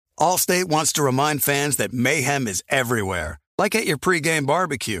Allstate wants to remind fans that mayhem is everywhere, like at your pregame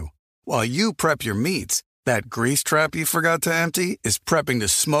barbecue. While you prep your meats, that grease trap you forgot to empty is prepping to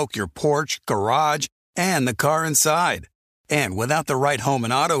smoke your porch, garage, and the car inside. And without the right home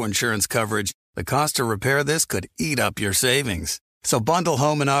and auto insurance coverage, the cost to repair this could eat up your savings. So bundle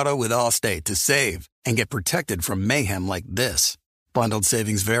home and auto with Allstate to save and get protected from mayhem like this. Bundled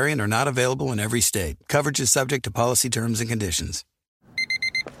savings vary and are not available in every state. Coverage is subject to policy terms and conditions.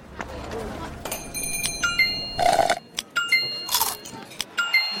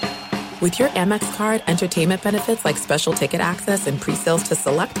 With your Amex card, entertainment benefits like special ticket access and pre-sales to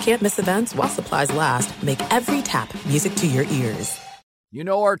select can't-miss events while supplies last make every tap music to your ears. You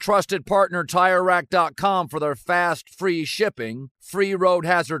know our trusted partner TireRack.com for their fast, free shipping, free road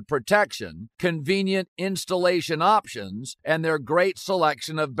hazard protection, convenient installation options, and their great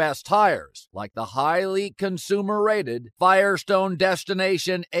selection of best tires, like the highly consumer-rated Firestone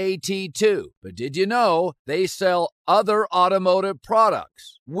Destination AT2. But did you know they sell other automotive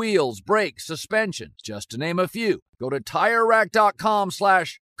products? Wheels, brakes, suspensions, just to name a few. Go to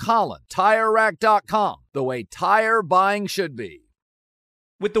TireRack.com/Colin. TireRack.com, the way tire buying should be.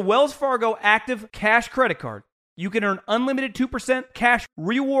 With the Wells Fargo Active Cash Credit Card, you can earn unlimited 2% cash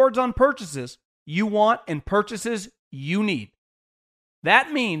rewards on purchases you want and purchases you need.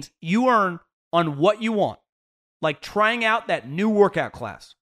 That means you earn on what you want, like trying out that new workout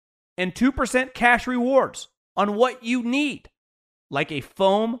class, and 2% cash rewards on what you need, like a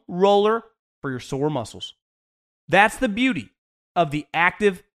foam roller for your sore muscles. That's the beauty of the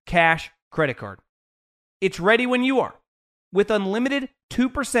Active Cash Credit Card. It's ready when you are, with unlimited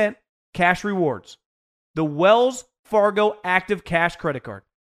 2% cash rewards. The Wells Fargo Active Cash Credit Card.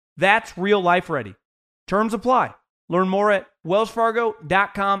 That's real life ready. Terms apply. Learn more at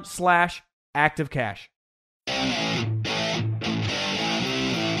wellsfargo.com/activecash.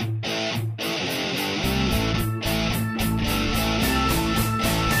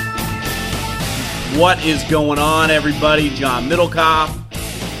 What is going on, everybody? John Middlecoff,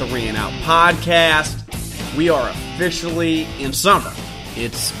 the Three and Out Podcast. We are officially in summer.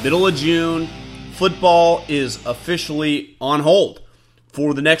 It's middle of June. Football is officially on hold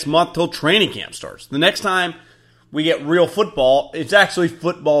for the next month till training camp starts. The next time we get real football, it's actually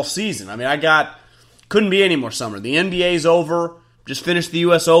football season. I mean, couldn't be any more summer. The NBA's over. Just finished the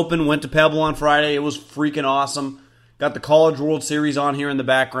U.S. Open. Went to Pebble on Friday. It was freaking awesome. Got the College World Series on here in the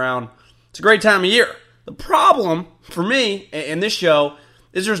background. It's a great time of year. The problem for me in this show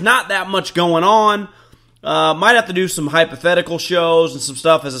is there's not that much going on. Might have to do some hypothetical shows and some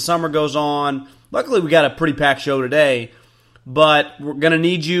stuff as the summer goes on. Luckily, we got a pretty packed show today, but we're going to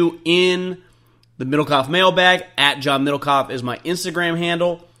need you in the Middlecoff mailbag. At John Middlecoff is my Instagram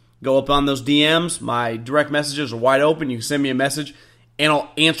handle. Go up on those DMs. My direct messages are wide open. You can send me a message, and I'll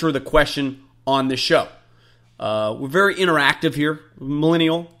answer the question on this show. We're very interactive here,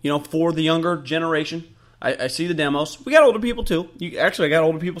 millennial, for the younger generation. I see the demos. We got older people, too. I got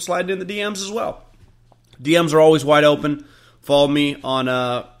older people sliding in the DMs as well. DMs are always wide open. Follow me on,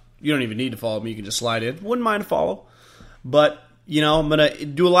 you don't even need to follow me. You can just slide in. Wouldn't mind a follow. But, I'm going to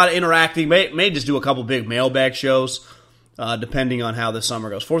do a lot of interacting. May just do a couple big mailbag shows, depending on how this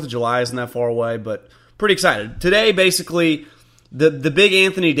summer goes. 4th of July isn't that far away, but pretty excited. Today, basically, the big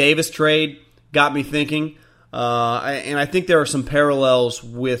Anthony Davis trade got me thinking. And I think there are some parallels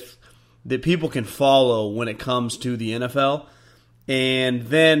that people can follow when it comes to the NFL. And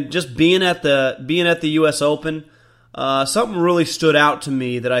then just being at the U.S. Open, something really stood out to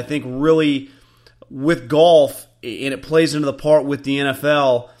me that I think really, with golf, and it plays into the part with the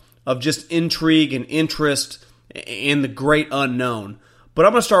NFL, of just intrigue and interest in the great unknown. But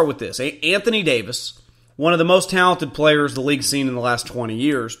I'm going to start with this. Anthony Davis, one of the most talented players the league's seen in the last 20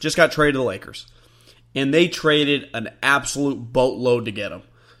 years, just got traded to the Lakers. And they traded an absolute boatload to get him.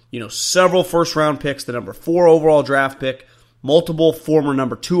 Several first-round picks, the number 4 overall draft pick, multiple former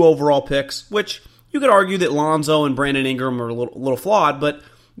number 2 overall picks, which you could argue that Lonzo and Brandon Ingram are a little flawed, but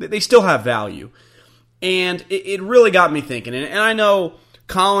they still have value. And it really got me thinking. And I know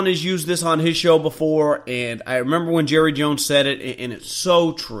Colin has used this on his show before, and I remember when Jerry Jones said it, and it's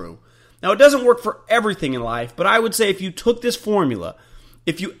so true. Now, it doesn't work for everything in life, but I would say if you took this formula,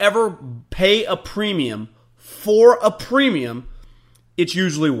 if you ever pay a premium for a premium, it's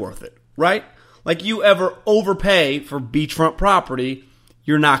usually worth it, right? Like you ever overpay for beachfront property,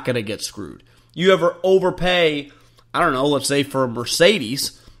 you're not going to get screwed. You ever overpay, let's say for a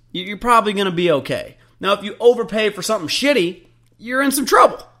Mercedes, you're probably going to be okay. Now, if you overpay for something shitty, you're in some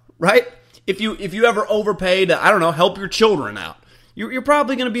trouble, right? If you ever overpay to, help your children out, you're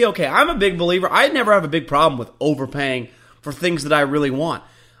probably going to be okay. I'm a big believer. I never have a big problem with overpaying for things that I really want.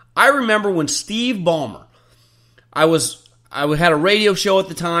 I remember when Steve Ballmer, I had a radio show at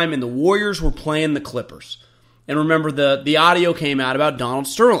the time, and the Warriors were playing the Clippers. And remember, the audio came out about Donald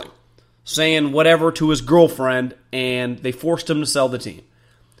Sterling saying whatever to his girlfriend, and they forced him to sell the team.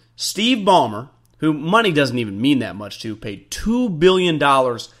 Steve Ballmer, who money doesn't even mean that much to, paid $2 billion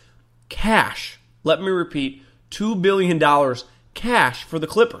cash. Let me repeat, $2 billion cash for the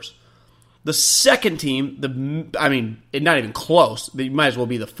Clippers. The second team, it's not even close. They might as well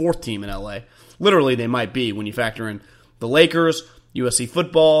be the fourth team in LA. Literally, they might be when you factor in the Lakers, USC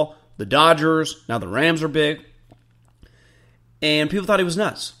football, the Dodgers, now the Rams are big. And people thought he was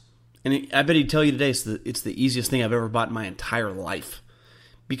nuts. And I bet he'd tell you today it's the easiest thing I've ever bought in my entire life.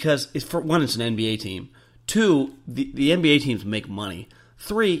 Because, for one, it's an NBA team. Two, the NBA teams make money.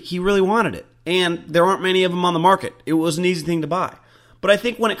 Three, he really wanted it. And there aren't many of them on the market. It was an easy thing to buy. But I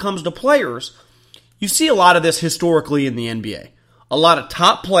think when it comes to players, you see a lot of this historically in the NBA. A lot of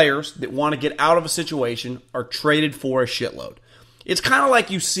top players that want to get out of a situation are traded for a shitload. It's kind of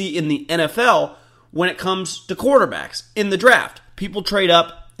like you see in the NFL when it comes to quarterbacks in the draft. People trade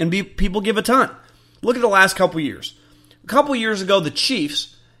up and people give a ton. Look at the last couple years. A couple years ago, the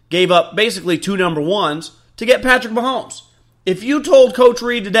Chiefs gave up basically 2 number ones to get Patrick Mahomes. If you told Coach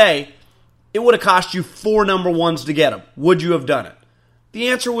Reed today it would have cost you 4 number ones to get him, would you have done it? The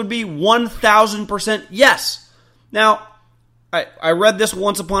answer would be 1,000% yes. Now, I read this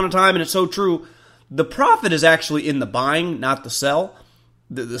once upon a time, and it's so true. The profit is actually in the buying, not the sell.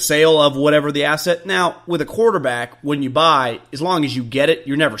 The sale of whatever the asset. Now, with a quarterback, when you buy, as long as you get it,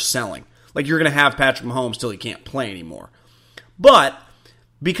 you're never selling. Like, you're going to have Patrick Mahomes till he can't play anymore. But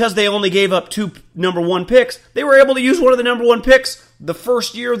because they only gave up 2 number 1 picks, they were able to use one of the number 1 picks the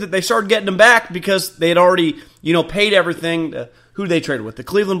first year that they started getting them back because they had already, paid everything. Who they traded with? The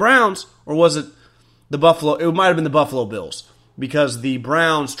Cleveland Browns? Or was it the Buffalo? It might have been the Buffalo Bills because the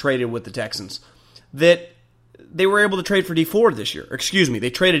Browns traded with the Texans. That they were able to trade for Dee Ford this year. Excuse me, they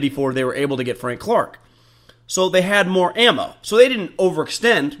traded Dee Ford. They were able to get Frank Clark. So they had more ammo. So they didn't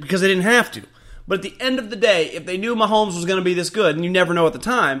overextend because they didn't have to. But at the end of the day, if they knew Mahomes was going to be this good, and you never know at the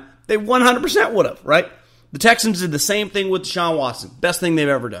time, they 100% would have, right? The Texans did the same thing with Deshaun Watson. Best thing they've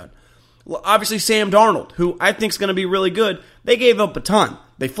ever done. Well, obviously, Sam Darnold, who I think is going to be really good, they gave up a ton.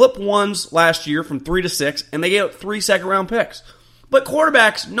 They flipped ones last year from 3 to 6, and they gave up 3 second-round picks. But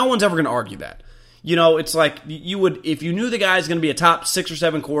quarterbacks, no one's ever going to argue that. It's like you would, if you knew the guy's going to be a top 6 or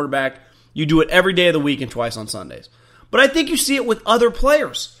 7 quarterback, you do it every day of the week and twice on Sundays. But I think you see it with other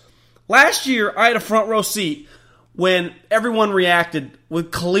players. Last year, I had a front row seat when everyone reacted when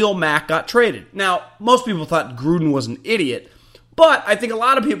Khalil Mack got traded. Now, most people thought Gruden was an idiot, but I think a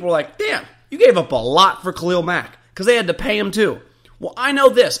lot of people were like, damn, you gave up a lot for Khalil Mack because they had to pay him too. Well, I know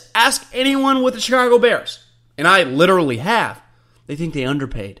this. Ask anyone with the Chicago Bears, and I literally have. They think they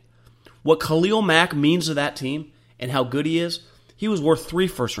underpaid. What Khalil Mack means to that team and how good he is, he was worth 3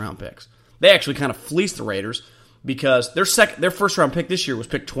 first-round picks. They actually kind of fleeced the Raiders because their first-round pick this year was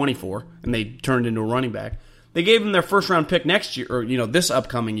pick 24, and they turned into a running back. They gave them their first-round pick next year, or this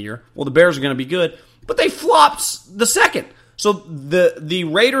upcoming year. Well, the Bears are going to be good, but they flopped the second. So the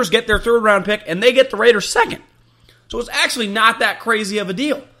Raiders get their third-round pick, and they get the Raiders' second. So it's actually not that crazy of a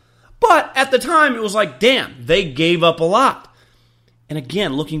deal. But at the time, it was like, damn, they gave up a lot. And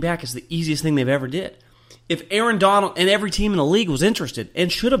again, looking back, it's the easiest thing they've ever did. If Aaron Donald and every team in the league was interested, and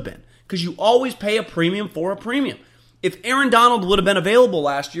should have been, because you always pay a premium for a premium. If Aaron Donald would have been available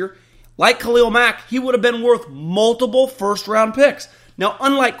last year, like Khalil Mack, he would have been worth multiple first-round picks. Now,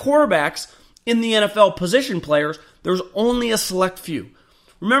 unlike quarterbacks, in the NFL position players, there's only a select few.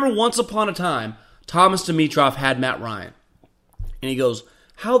 Remember once upon a time, Thomas Dimitroff had Matt Ryan. And he goes,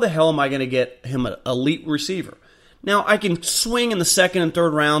 how the hell am I going to get him an elite receiver? Now, I can swing in the second and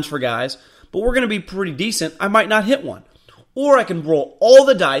third rounds for guys, but we're going to be pretty decent. I might not hit one. Or I can roll all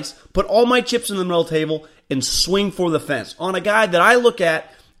the dice, put all my chips in the middle table, and swing for the fence on a guy that I look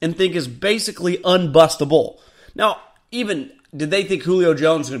at and think is basically unbustable. Now, even did they think Julio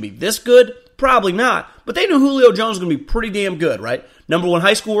Jones was going to be this good? Probably not. But they knew Julio Jones was going to be pretty damn good, right? Number 1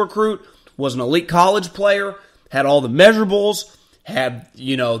 high school recruit, was an elite college player, had all the measurables, had,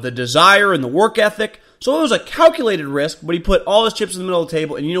 the desire and the work ethic. So it was a calculated risk, but he put all his chips in the middle of the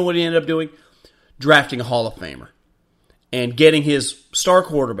table, and you know what he ended up doing? Drafting a Hall of Famer and getting his star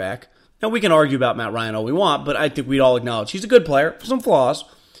quarterback. Now, we can argue about Matt Ryan all we want, but I think we'd all acknowledge he's a good player, some flaws.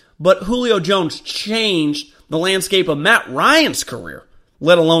 But Julio Jones changed the landscape of Matt Ryan's career,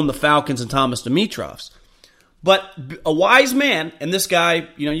 let alone the Falcons and Thomas Dimitroff's. But a wise man, and this guy,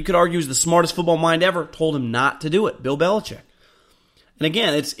 you could argue is the smartest football mind ever, told him not to do it, Bill Belichick. And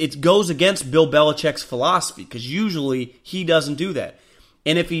again, it goes against Bill Belichick's philosophy because usually he doesn't do that.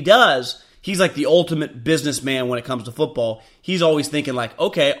 And if he does, he's like the ultimate businessman when it comes to football. He's always thinking like,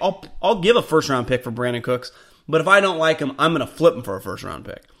 okay, I'll give a first-round pick for Brandon Cooks, but if I don't like him, I'm going to flip him for a first-round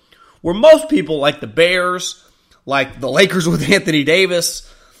pick. Where most people, like the Bears, like the Lakers with Anthony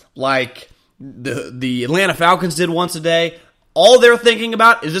Davis, like the Atlanta Falcons did once a day, all they're thinking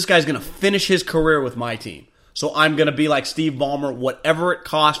about is this guy's going to finish his career with my team. So I'm going to be like Steve Ballmer, whatever it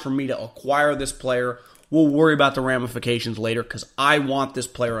costs for me to acquire this player, we'll worry about the ramifications later because I want this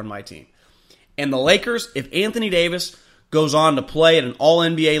player on my team. And the Lakers, if Anthony Davis goes on to play at an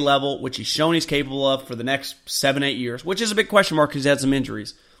all-NBA level, which he's shown he's capable of for the next 7-8 years, which is a big question mark because he's had some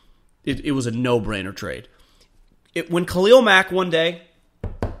injuries, it was a no-brainer trade. When Khalil Mack one day,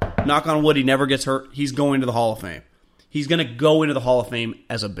 knock on wood, he never gets hurt, he's going to the Hall of Fame. He's going to go into the Hall of Fame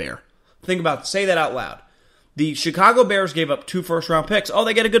as a Bear. Think about it. Say that out loud. The Chicago Bears gave up 2 first-round picks. Oh,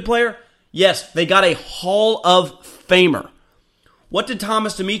 they get a good player? Yes, they got a Hall of Famer. What did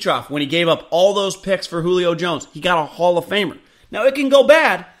Thomas Dimitroff, when he gave up all those picks for Julio Jones? He got a Hall of Famer. Now, it can go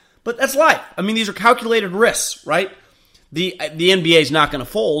bad, but that's life. I mean, these are calculated risks, right? The NBA is not going to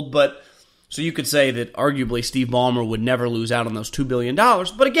fold, but so you could say that arguably Steve Ballmer would never lose out on those $2 billion.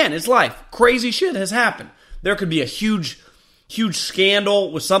 But again, it's life. Crazy shit has happened. There could be a huge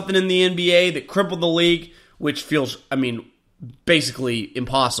scandal with something in the NBA that crippled the league, which feels, basically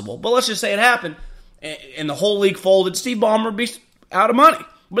impossible. But let's just say it happened, and the whole league folded. Steve Ballmer would be out of money.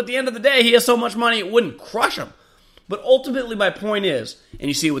 But at the end of the day, he has so much money, it wouldn't crush him. But ultimately, my point is, and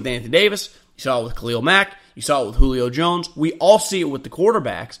you see it with Anthony Davis, you saw it with Khalil Mack, you saw it with Julio Jones, we all see it with the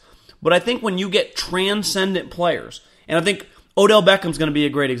quarterbacks. But I think when you get transcendent players, and I think Odell Beckham's going to be a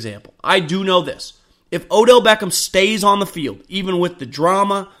great example. I do know this. If Odell Beckham stays on the field, even with the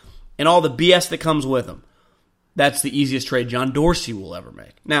drama and all the BS that comes with him, that's the easiest trade John Dorsey will ever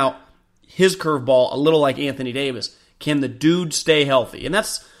make. Now, his curveball, a little like Anthony Davis, can the dude stay healthy? And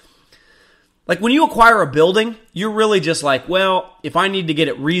that's, like when you acquire a building, you're really just like, well, if I need to get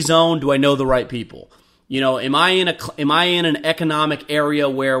it rezoned, do I know the right people? Am I in an economic area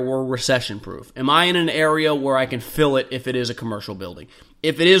where we're recession-proof? Am I in an area where I can fill it if it is a commercial building?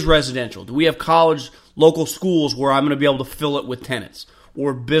 If it is residential, do we have local schools where I'm going to be able to fill it with tenants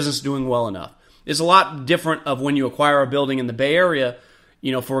or business doing well enough? It's a lot different of when you acquire a building in the Bay Area,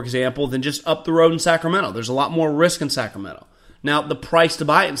 for example, than just up the road in Sacramento. There's a lot more risk in Sacramento. Now, the price to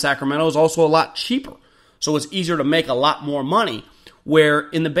buy it in Sacramento is also a lot cheaper, so it's easier to make a lot more money, where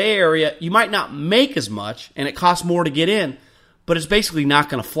in the Bay Area, you might not make as much, and it costs more to get in, but it's basically not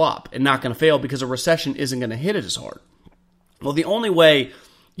going to flop and not going to fail because a recession isn't going to hit it as hard. Well, the only way,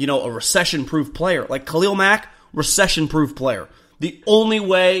 a recession-proof player, like Khalil Mack, recession-proof player, the only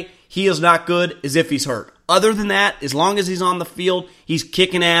way he is not good is if he's hurt. Other than that, as long as he's on the field, he's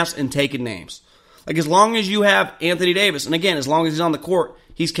kicking ass and taking names. Like as long as you have Anthony Davis, and again, as long as he's on the court,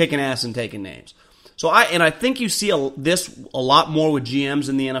 he's kicking ass and taking names. So I think you see this a lot more with GMs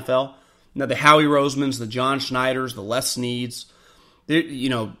in the NFL. Now the Howie Rosemans, the John Schneiders, the Les Sneads,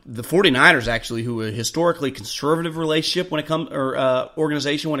 the 49ers actually, who a historically conservative relationship when it comes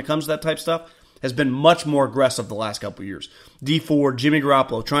organization when it comes to that type of stuff, has been much more aggressive the last couple of years. Dee Ford, Jimmy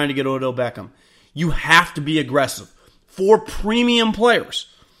Garoppolo, trying to get Odell Beckham. You have to be aggressive for premium players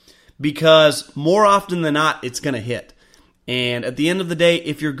because more often than not, it's going to hit. And at the end of the day,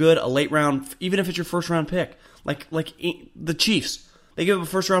 if you're good, a late round, even if it's your first round pick, like the Chiefs, they give up a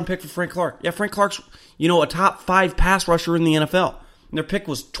first round pick for Frank Clark. Yeah, Frank Clark's, a top 5 pass rusher in the NFL. And their pick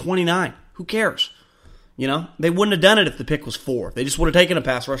was 29. Who cares? They wouldn't have done it if the pick was 4. They just would have taken a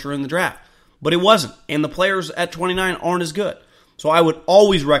pass rusher in the draft. But it wasn't. And the players at 29 aren't as good. So I would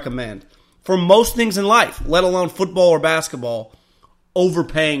always recommend, for most things in life, let alone football or basketball,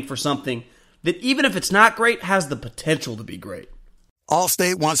 overpaying for something that even if it's not great, has the potential to be great.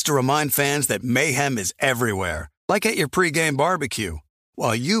 Allstate wants to remind fans that mayhem is everywhere, like at your pregame barbecue.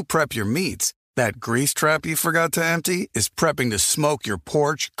 While you prep your meats, that grease trap you forgot to empty is prepping to smoke your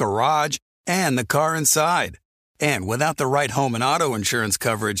porch, garage, and the car inside. And without the right home and auto insurance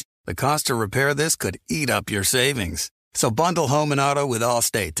coverage, the cost to repair this could eat up your savings. So bundle home and auto with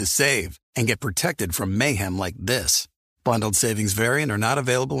Allstate to save and get protected from mayhem like this. Bundled savings vary and are not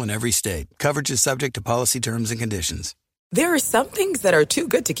available in every state. Coverage is subject to policy terms and conditions. There are some things that are too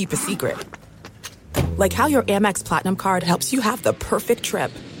good to keep a secret. Like how your Amex Platinum card helps you have the perfect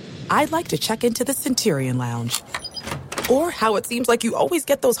trip. I'd like to check into the Centurion Lounge. Or how it seems like you always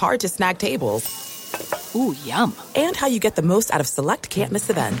get those hard-to-snag tables. Ooh, yum. And how you get the most out of select can't-miss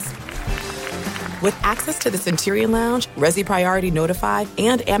events. With access to the Centurion Lounge, Resi Priority Notify,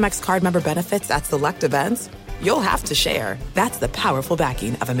 and Amex card member benefits at select events, you'll have to share. That's the powerful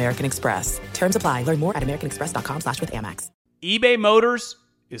backing of American Express. Terms apply. Learn more at americanexpress.com/withAmex. eBay Motors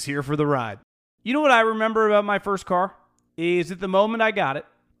is here for the ride. You know what I remember about my first car? Is at the moment I got it,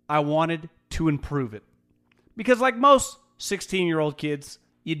 I wanted to improve it. Because like most 16-year-old kids,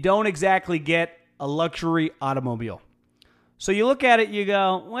 you don't exactly get a luxury automobile. So you look at it, you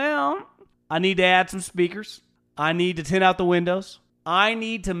go, well, I need to add some speakers. I need to tint out the windows. I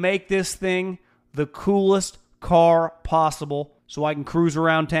need to make this thing the coolest car possible so I can cruise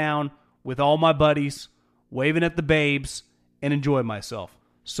around town with all my buddies, waving at the babes, and enjoy myself.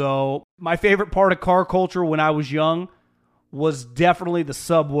 So my favorite part of car culture when I was young was definitely the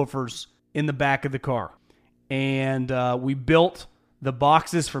subwoofers in the back of the car. And we built the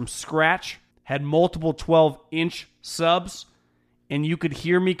boxes from scratch, had multiple 12-inch subs, and you could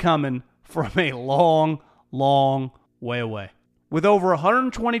hear me coming from a long, long way away. With over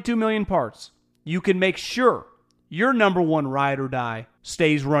 122 million parts, you can make sure your number one ride or die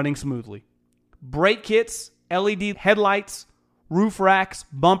stays running smoothly. Brake kits, LED headlights, roof racks,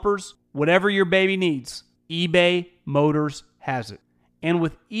 bumpers, whatever your baby needs, eBay Motors has it. And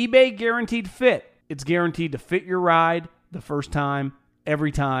with eBay Guaranteed Fit, it's guaranteed to fit your ride the first time,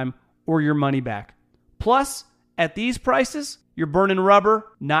 every time, or your money back. Plus, at these prices, you're burning rubber,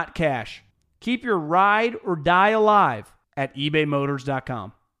 not cash. Keep your ride or die alive at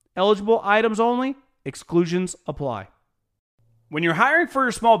ebaymotors.com. Eligible items only. Exclusions apply. When you're hiring for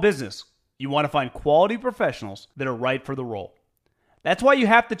your small business, you want to find quality professionals that are right for the role. That's why you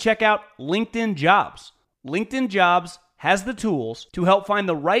have to check out LinkedIn Jobs. LinkedIn Jobs has the tools to help find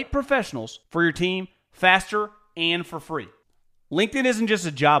the right professionals for your team faster and for free. LinkedIn isn't just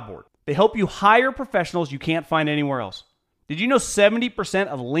a job board. They help you hire professionals you can't find anywhere else. Did you know 70%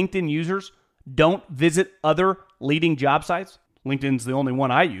 of LinkedIn users don't visit other leading job sites? LinkedIn's the only one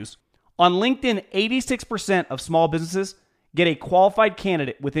I use. On LinkedIn, 86% of small businesses get a qualified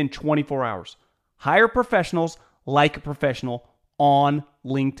candidate within 24 hours. Hire professionals like a professional on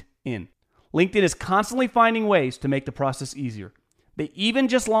LinkedIn. LinkedIn is constantly finding ways to make the process easier. They even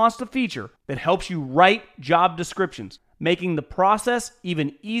just launched a feature that helps you write job descriptions, making the process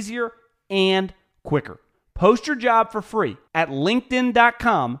even easier and quicker. Post your job for free at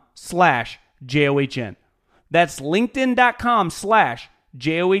linkedin.com/JOHN. That's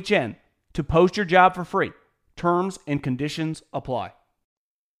linkedin.com/JOHN to post your job for free. Terms and conditions apply.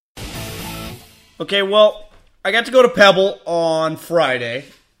 Okay, well, I got to go to Pebble on Friday.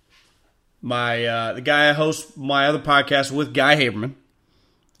 The guy I host my other podcast with, Guy Haberman.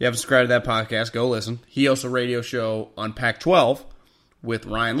 If you haven't subscribed to that podcast, go listen. He hosts a radio show on Pac-12 with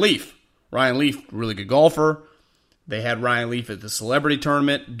Ryan Leaf. Ryan Leaf, really good golfer. They had Ryan Leaf at the celebrity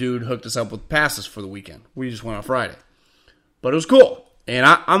tournament. Dude hooked us up with passes for the weekend. We just went on Friday. But it was cool. And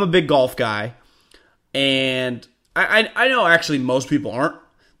I'm a big golf guy. And I know actually most people aren't.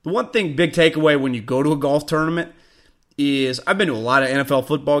 The one thing, big takeaway when you go to a golf tournament is I've been to a lot of NFL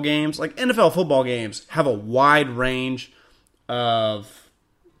football games. Like, NFL football games have a wide range of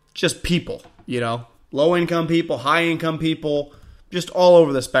just people, you know. Low-income people, high-income people, just all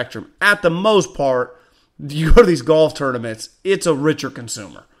over the spectrum. At the most part, you go to these golf tournaments, it's a richer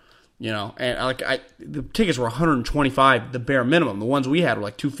consumer, you know. And the tickets were $125, the bare minimum. The ones we had were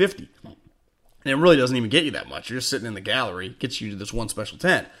like $250. And it really doesn't even get you that much. You're just sitting in the gallery. It gets you to this one special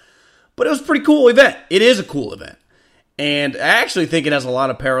tent. But it was a pretty cool event. It is a cool event. And I actually think it has a lot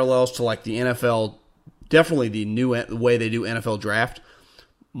of parallels to like the NFL, definitely the way they do NFL draft.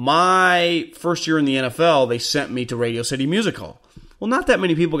 My first year in the NFL, they sent me to Radio City Music Hall. Well, not that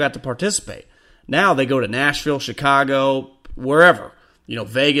many people got to participate. Now they go to Nashville, Chicago, wherever. You know,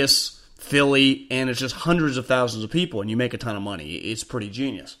 Vegas, Philly, and it's just hundreds of thousands of people, and you make a ton of money. It's pretty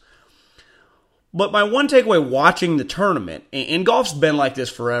genius. But my one takeaway watching the tournament, and golf's been like this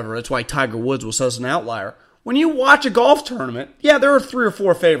forever, that's why Tiger Woods was such an outlier. When you watch a golf tournament, yeah, there are 3 or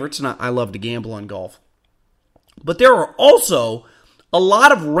 4 favorites, and I love to gamble on golf. But there are also a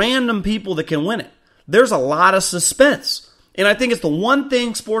lot of random people that can win it. There's a lot of suspense. And I think it's the one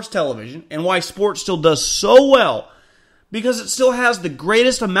thing sports television, and why sports still does so well, because it still has the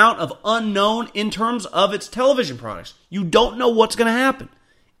greatest amount of unknown in terms of its television products. You don't know what's going to happen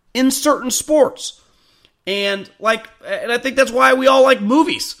in certain sports. And I think that's why we all like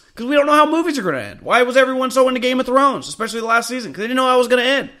movies, because we don't know how movies are going to end. Why was everyone so into Game of Thrones, especially the last season? Because they didn't know how it was going to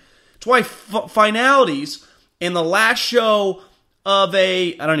end. It's why finalities in the last show of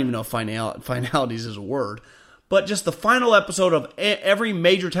I don't even know if finalities is a word, but just the final episode of every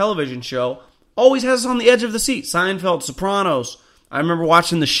major television show always has us on the edge of the seat. Seinfeld, Sopranos, I remember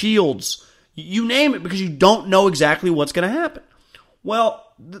watching The Shields. You name it, because you don't know exactly what's going to happen. Well,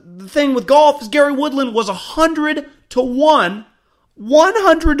 the thing with golf is Gary Woodland was 100 to 1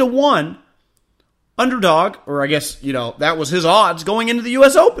 underdog, or I guess, that was his odds going into the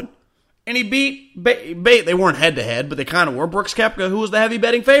U.S. Open. And he beat, they weren't head-to-head, but they kind of were, Brooks Koepka, who was the heavy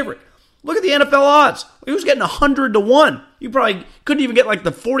betting favorite. Look at the NFL odds. He was getting 100-1. You probably couldn't even get like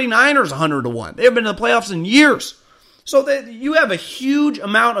the 49ers 100-1. They haven't been to the playoffs in years. So you have a huge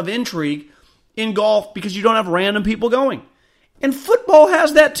amount of intrigue in golf because you don't have random people going. And football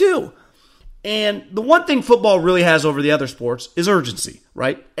has that too. And the one thing football really has over the other sports is urgency,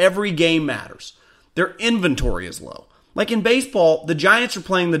 right? Every game matters. Their inventory is low. Like in baseball, the Giants are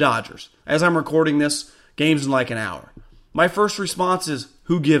playing the Dodgers. As I'm recording this, game's in like an hour. My first response is,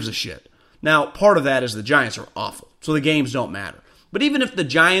 who gives a shit? Now, part of that is the Giants are awful, so the games don't matter. But even if the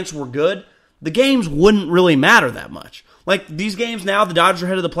Giants were good, the games wouldn't really matter that much. Like these games now, the Dodgers are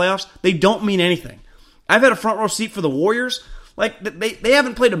ahead of the playoffs, they don't mean anything. I've had a front row seat for the Warriors. Like they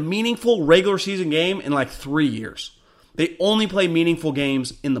haven't played a meaningful regular season game in like 3 years. They only play meaningful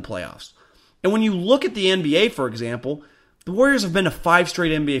games in the playoffs. And when you look at the NBA, for example, the Warriors have been to 5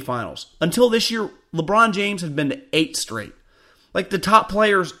 straight NBA finals. Until this year, LeBron James had been to 8 straight. Like the top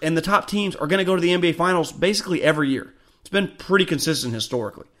players and the top teams are going to go to the NBA finals basically every year. It's been pretty consistent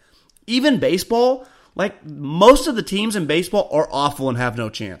historically. Even baseball, like most of the teams in baseball are awful and have no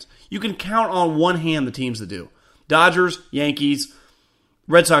chance. You can count on one hand the teams that do. Dodgers, Yankees,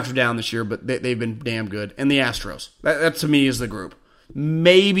 Red Sox are down this year, but they've been damn good. And the Astros. That to me is the group.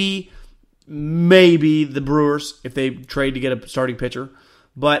 Maybe the Brewers if they trade to get a starting pitcher.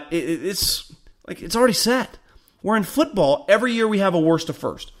 But it's already set. Where in football, every year we have a worst to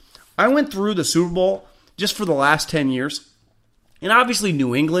first. I went through the Super Bowl just for the last 10 years. And obviously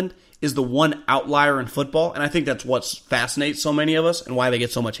New England is the one outlier in football. And I think that's what fascinates so many of us and why they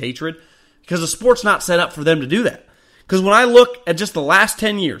get so much hatred. Because the sport's not set up for them to do that. Because when I look at just the last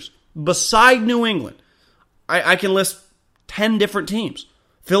 10 years, beside New England, I can list 10 different teams.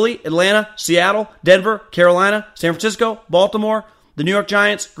 Philly, Atlanta, Seattle, Denver, Carolina, San Francisco, Baltimore, the New York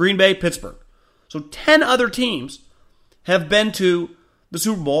Giants, Green Bay, Pittsburgh. So 10 other teams have been to the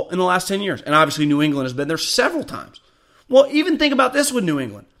Super Bowl in the last 10 years. And obviously New England has been there several times. Well, even think about this with New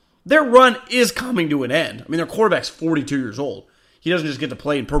England. Their run is coming to an end. I mean, their quarterback's 42 years old. He doesn't just get to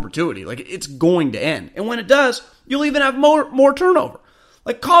play in perpetuity. Like, it's going to end. And when it does, you'll even have more turnover.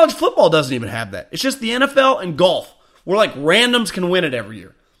 Like, college football doesn't even have that. It's just the NFL and golf, where, like, randoms can win it every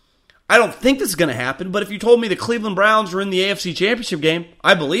year. I don't think this is going to happen, but if you told me the Cleveland Browns were in the AFC Championship game,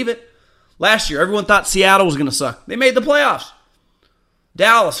 I believe it. Last year, everyone thought Seattle was going to suck. They made the playoffs.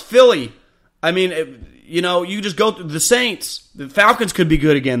 Dallas, Philly. I mean, you just go through the Saints. The Falcons could be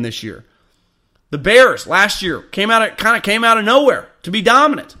good again this year. The Bears last year came out of nowhere to be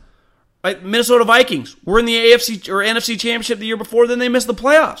dominant. Right? Minnesota Vikings were in the AFC or NFC Championship the year before, then they missed the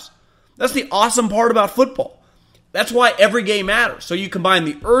playoffs. That's the awesome part about football. That's why every game matters. So you combine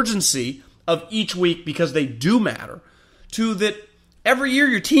the urgency of each week, because they do matter, to that every year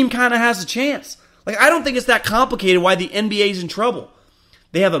your team kind of has a chance. Like, I don't think it's that complicated why the NBA's in trouble.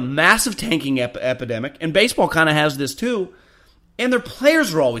 They have a massive tanking epidemic, and baseball kind of has this too, and their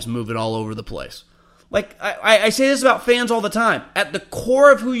players are always moving all over the place. Like, I say this about fans all the time. At the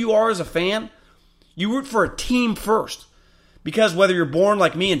core of who you are as a fan, you root for a team first. Because whether you're born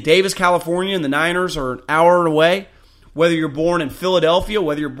like me in Davis, California, and the Niners are an hour away, whether you're born in Philadelphia,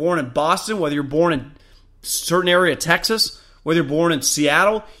 whether you're born in Boston, whether you're born in a certain area of Texas, whether you're born in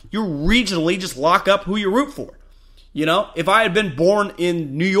Seattle, you regionally just lock up who you root for. If I had been born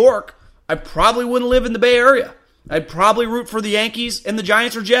in New York, I probably wouldn't live in the Bay Area. I'd probably root for the Yankees and the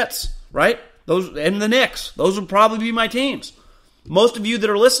Giants or Jets, right? Those and the Knicks. Those would probably be my teams. Most of you that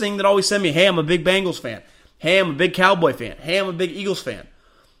are listening that always send me, hey, I'm a big Bengals fan. Hey, I'm a big Cowboy fan. Hey, I'm a big Eagles fan.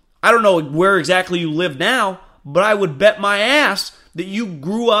 I don't know where exactly you live now, but I would bet my ass that you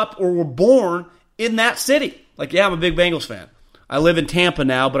grew up or were born in that city. Like, yeah, I'm a big Bengals fan. I live in Tampa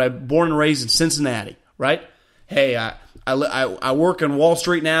now, but I'm born and raised in Cincinnati, right? Hey, I work on Wall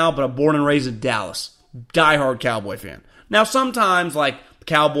Street now, but I'm born and raised in Dallas. Diehard Cowboy fan. Now, sometimes, like, the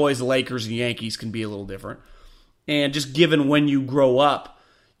Cowboys, the Lakers, and Yankees can be a little different. And just given when you grow up,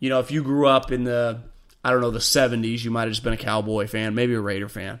 if you grew up in the 70s, you might have just been a Cowboy fan, maybe a Raider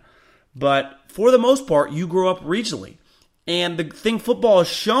fan. But for the most part, you grew up regionally. And the thing football has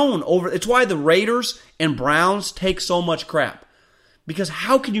shown it's why the Raiders and Browns take so much crap. Because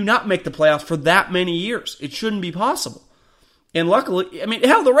how can you not make the playoffs for that many years? It shouldn't be possible. And luckily,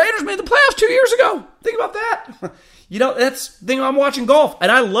 the Raiders made the playoffs 2 years ago. Think about that. That's the thing. I'm watching golf,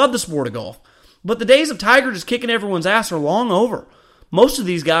 and I love the sport of golf. But the days of Tiger just kicking everyone's ass are long over. Most of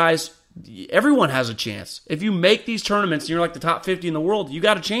these guys, everyone has a chance. If you make these tournaments and you're like the top 50 in the world, you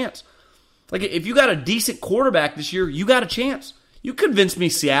got a chance. Like, if you got a decent quarterback this year, you got a chance. You convinced me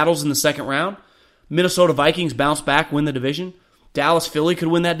Seattle's in the second round. Minnesota Vikings bounce back, win the division. Dallas, Philly could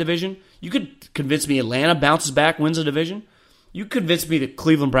win that division. You could convince me Atlanta bounces back, wins the division. You could convince me the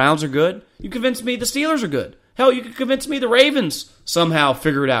Cleveland Browns are good. You convince me the Steelers are good. Hell, you could convince me the Ravens somehow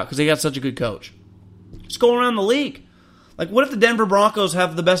figure it out because they got such a good coach. Just go around the league. Like, what if the Denver Broncos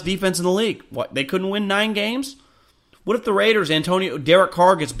have the best defense in the league? What, they couldn't win 9 games? What if the Raiders, Derek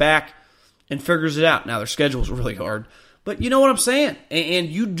Carr gets back and figures it out? Now, their schedule's really hard. But you know what I'm saying? And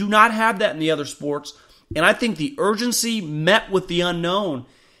you do not have that in the other sports. And I think the urgency met with the unknown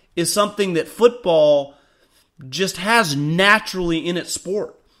is something that football just has naturally in its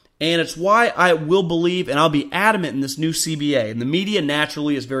sport. And it's why I will believe, and I'll be adamant in this new CBA. And the media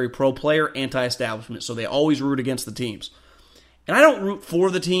naturally is very pro-player, anti-establishment, so they always root against the teams. And I don't root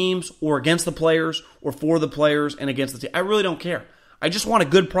for the teams or against the players or for the players and against the team. I really don't care. I just want a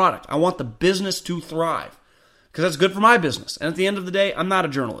good product. I want the business to thrive because that's good for my business. And at the end of the day, I'm not a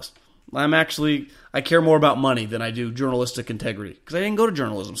journalist. I care more about money than I do journalistic integrity because I didn't go to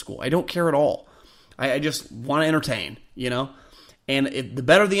journalism school. I don't care at all. I just want to entertain, And the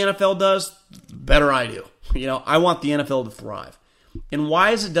better the NFL does, the better I do. I want the NFL to thrive. And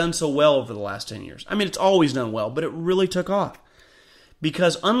why has it done so well over the last 10 years? I mean, it's always done well, but it really took off.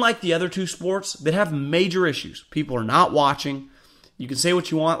 Because unlike the other two sports that have major issues, people are not watching. You can say what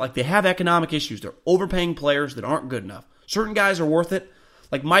you want. Like, they have economic issues. They're overpaying players that aren't good enough. Certain guys are worth it.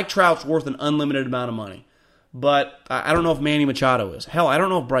 Like, Mike Trout's worth an unlimited amount of money. But I don't know if Manny Machado is. Hell, I don't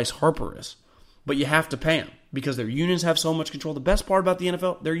know if Bryce Harper is. But you have to pay them because their unions have so much control. The best part about the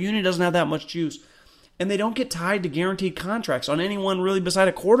NFL, their union doesn't have that much juice. And they don't get tied to guaranteed contracts on anyone really beside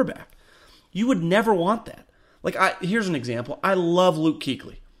a quarterback. You would never want that. Like, here's an example. I love Luke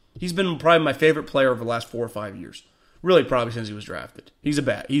Kuechly. He's been probably my favorite player over the last 4 or 5 years. Really, probably since he was drafted.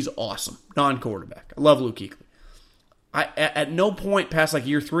 He's awesome. Non-quarterback. I love Luke Kuechly. At no point past like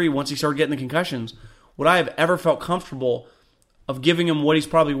year 3, once he started getting the concussions, would I have ever felt comfortable of giving him what he's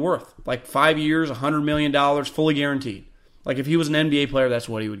probably worth. Like 5 years, $100 million, fully guaranteed. Like if he was an NBA player, that's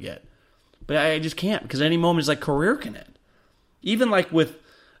what he would get. But I just can't because at any moment his like career can end. Even like with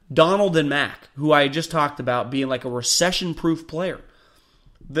Donald and Mack, who I just talked about being like a recession-proof player.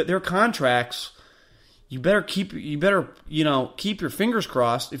 Their contracts, you better keep your fingers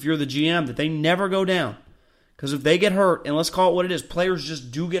crossed if you're the GM that they never go down. Because if they get hurt, and let's call it what it is, players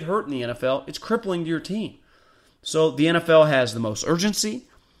just do get hurt in the NFL, it's crippling to your team. So the NFL has the most urgency.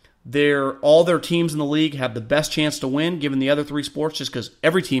 All their teams in the league have the best chance to win, given the other 3 sports, just because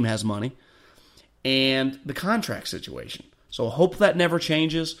every team has money. And the contract situation. So I hope that never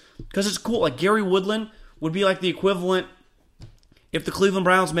changes, because it's cool. Like Gary Woodland would be like the equivalent if the Cleveland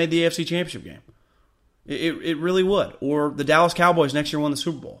Browns made the AFC Championship game. It really would. Or the Dallas Cowboys next year won the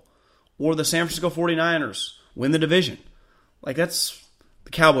Super Bowl. Or the San Francisco 49ers win the division. Like the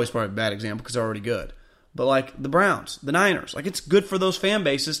Cowboys probably a bad example because they're already good. But like the Browns, the Niners, like it's good for those fan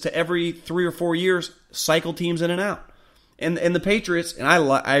bases to every 3 or 4 years cycle teams in and out. And the Patriots, and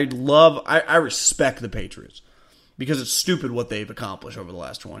I respect the Patriots because it's stupid what they've accomplished over the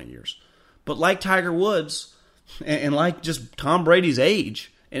last 20 years. But like Tiger Woods and like just Tom Brady's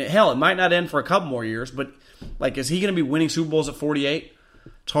age, and it might not end for a couple more years, but like is he going to be winning Super Bowls at 48?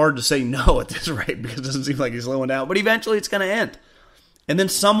 It's hard to say no at this rate because it doesn't seem like he's slowing down. But eventually it's going to end. And then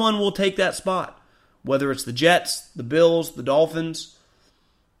someone will take that spot. Whether it's the Jets, the Bills, the Dolphins,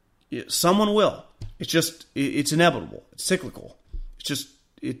 someone will. It's inevitable. It's cyclical.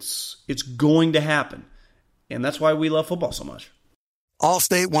 It's going to happen. And that's why we love football so much.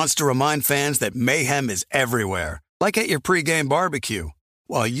 Allstate wants to remind fans that mayhem is everywhere, like at your pregame barbecue.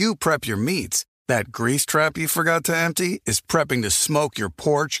 While you prep your meats, that grease trap you forgot to empty is prepping to smoke your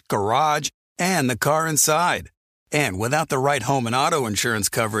porch, garage, and the car inside. And without the right home and auto insurance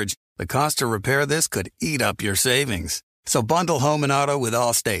coverage, the cost to repair this could eat up your savings. So bundle home and auto with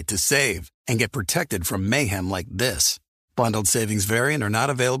Allstate to save and get protected from mayhem like this. Bundled savings vary and are not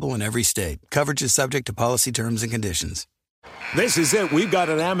available in every state. Coverage is subject to policy terms and conditions. This is it. We've got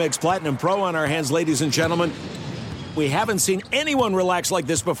an Amex Platinum Pro on our hands, ladies and gentlemen. We haven't seen anyone relax like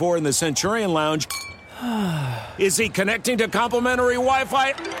this before in the Centurion Lounge. Is he connecting to complimentary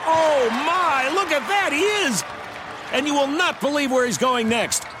Wi-Fi? Oh, my! Look at that! He is! And you will not believe where he's going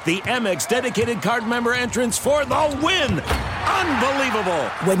next. The Amex dedicated card member entrance for the win. Unbelievable.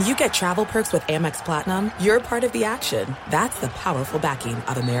 When you get travel perks with Amex Platinum, you're part of the action. That's the powerful backing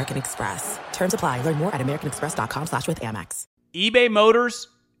of American Express. Terms apply. Learn more at americanexpress.com/withAmex. eBay Motors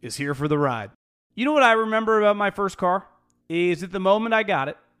is here for the ride. You know what I remember about my first car? Is at the moment I got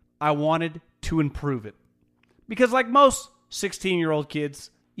it, I wanted to improve it. Because like most 16-year-old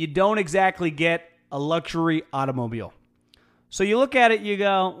kids, you don't exactly get a luxury automobile. So you look at it, you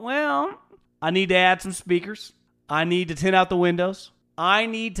go, well, I need to add some speakers. I need to tint out the windows. I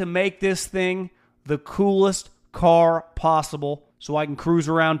need to make this thing the coolest car possible so I can cruise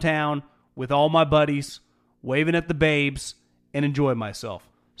around town with all my buddies, waving at the babes, and enjoy myself.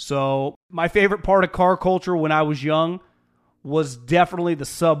 So my favorite part of car culture when I was young was definitely the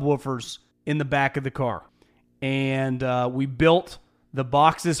subwoofers in the back of the car. And we built the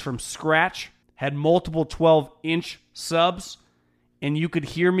boxes from scratch, had multiple 12-inch subs, and you could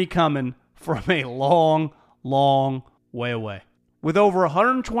hear me coming from a long, long way away. With over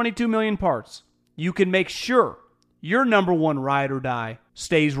 122 million parts, you can make sure your number one ride or die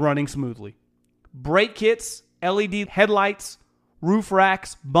stays running smoothly. Brake kits, LED headlights, roof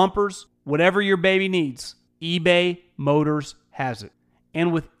racks, bumpers, whatever your baby needs, eBay Motors has it.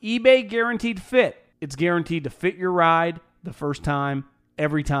 And with eBay Guaranteed Fit, it's guaranteed to fit your ride the first time,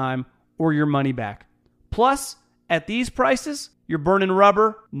 every time, or your money back. Plus, at these prices, you're burning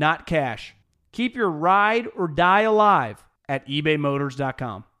rubber, not cash. Keep your ride or die alive at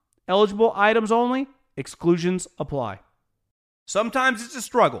ebaymotors.com. Eligible items only. Exclusions apply. Sometimes it's a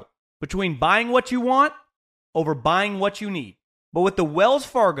struggle between buying what you want over buying what you need. But with the Wells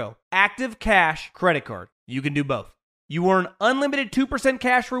Fargo Active Cash credit card, you can do both. You earn unlimited 2%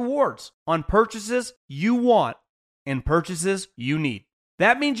 cash rewards on purchases you want and purchases you need.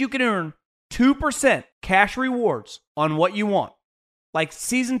 That means you can earn 2% cash rewards on what you want, like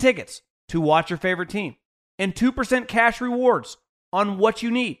season tickets to watch your favorite team, and 2% cash rewards on what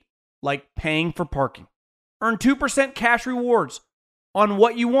you need, like paying for parking. Earn 2% cash rewards on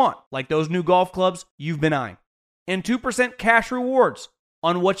what you want, like those new golf clubs you've been eyeing, and 2% cash rewards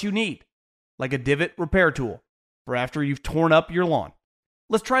on what you need, like a divot repair tool for after you've torn up your lawn.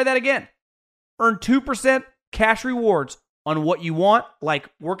 Let's try that again. Earn 2% cash rewards on what you want, like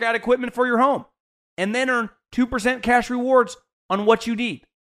workout equipment for your home, and then earn 2% cash rewards on what you need,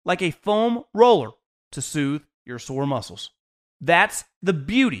 like a foam roller to soothe your sore muscles. That's the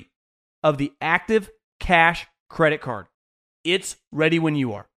beauty of the Active Cash credit card. It's ready when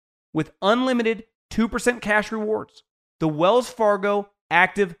you are. With unlimited 2% cash rewards, the Wells Fargo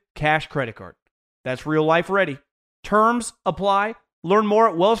Active Cash credit card. That's real life ready. Terms apply. Learn more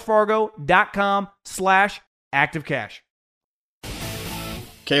at wellsfargo.com/activecash.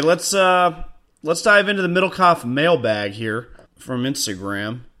 Okay, let's dive into the Middlecoff mailbag here from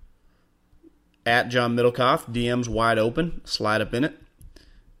Instagram. At John Middlecoff, DM's wide open. Slide up in it.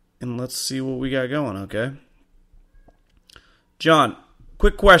 And let's see what we got going, okay? John,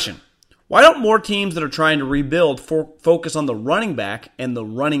 quick question. Why don't more teams that are trying to rebuild focus on the running back and the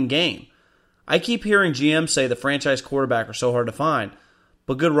running game? I keep hearing GMs say the franchise quarterback are so hard to find,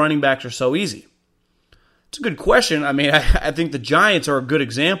 but good running backs are so easy. It's a good question. I mean, I think the Giants are a good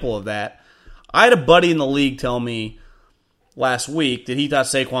example of that. I had a buddy in the league tell me last week that he thought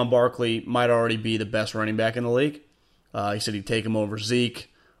Saquon Barkley might already be the best running back in the league. He said he'd take him over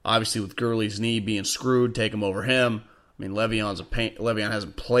Zeke. Obviously, with Gurley's knee being screwed, take him over him. I mean, Le'Veon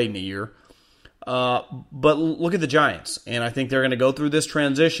hasn't played in a year. But look at the Giants, and I think they're going to go through this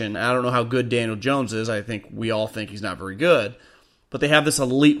transition. I don't know how good Daniel Jones is. I think we all think he's not very good. But they have this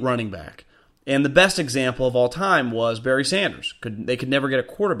elite running back. And the best example of all time was Barry Sanders. They could never get a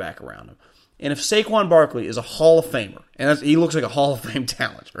quarterback around him. And if Saquon Barkley is a Hall of Famer, and he looks like a Hall of Fame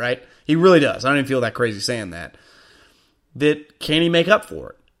talent, right? He really does. I don't even feel that crazy saying that. That can he make up for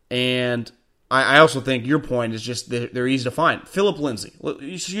it? And I also think your point is just they're easy to find. Philip Lindsay.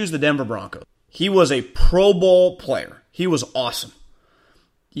 You should use the Denver Broncos. He was a Pro Bowl player. He was awesome.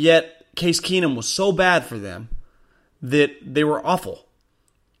 Yet Case Keenum was so bad for them that they were awful.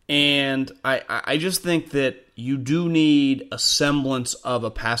 And I just think that you do need a semblance of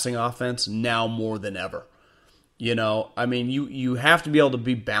a passing offense now more than ever. You know, I mean, you have to be able to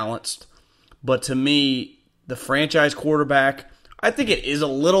be balanced. But to me, the franchise quarterback, I think it is a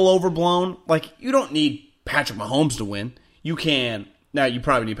little overblown. Like, you don't need Patrick Mahomes to win. You can. Now, you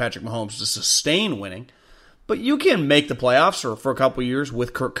probably need Patrick Mahomes to sustain winning. But you can make the playoffs for a couple years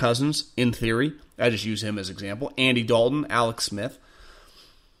with Kirk Cousins, in theory. I just use him as an example. Andy Dalton, Alex Smith.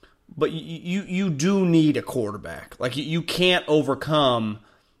 But you do need a quarterback. Like, you can't overcome...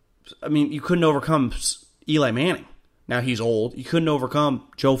 I mean, you couldn't overcome Eli Manning. Now he's old. You couldn't overcome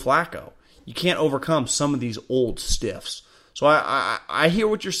Joe Flacco. You can't overcome some of these old stiffs. So I hear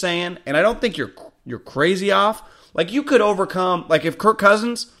what you're saying, and I don't think you're crazy off. Like, you could overcome... Like, if Kirk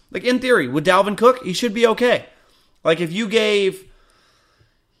Cousins... Like, in theory, with Dalvin Cook, he should be okay. Like, if you gave...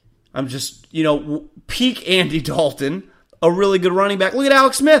 I'm just, peak Andy Dalton... a really good running back. Look at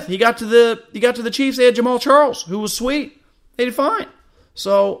Alex Smith. He got to the Chiefs. They had Jamal Charles, who was sweet. They did fine.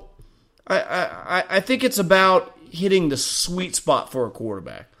 So I think it's about hitting the sweet spot for a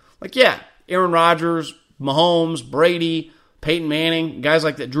quarterback. Like, yeah, Aaron Rodgers, Mahomes, Brady, Peyton Manning, guys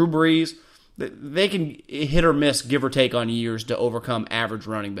like that, Drew Brees, they can hit or miss, give or take, on years to overcome average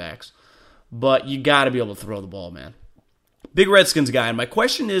running backs. But you got to be able to throw the ball, man. Big Redskins guy. And my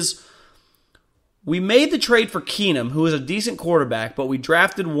question is, we made the trade for Keenum, who is a decent quarterback, but we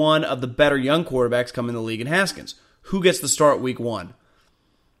drafted one of the better young quarterbacks coming in the league in Haskins. Who gets the start week 1?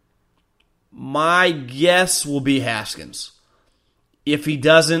 My guess will be Haskins. If he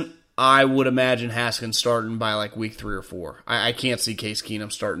doesn't, I would imagine Haskins starting by like week 3 or 4. I can't see Case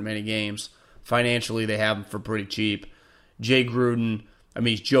Keenum starting many games. Financially, they have him for pretty cheap. Jay Gruden,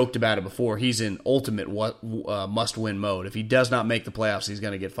 he's joked about it before. He's in ultimate must-win mode. If he does not make the playoffs, he's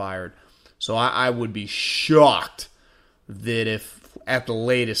going to get fired. So I would be shocked that if, at the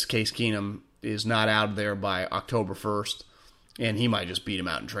latest, Case Keenum is not out of there by October 1st, and he might just beat him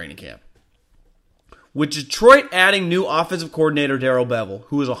out in training camp. With Detroit adding new offensive coordinator Darrell Bevell,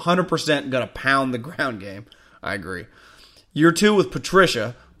 who is 100% going to pound the ground game, I agree. Year 2 with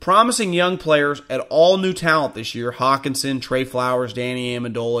Patricia, promising young players at all new talent this year, Hawkinson, Trey Flowers, Danny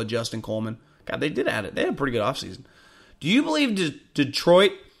Amendola, Justin Coleman. God, they did add it. They had a pretty good offseason. Do you believe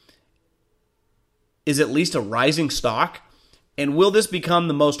Detroit is at least a rising stock? And will this become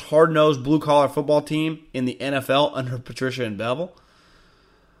the most hard-nosed blue-collar football team in the NFL under Patricia and Bevell?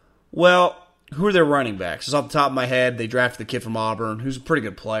 Well, who are their running backs? Just off the top of my head, they drafted the kid from Auburn, who's a pretty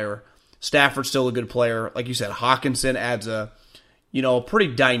good player. Stafford's still a good player. Like you said, Hawkinson adds a pretty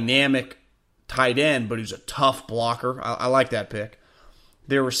dynamic tight end, but he's a tough blocker. I like that pick.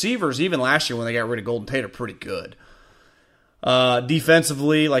 Their receivers, even last year when they got rid of Golden Tate, are pretty good.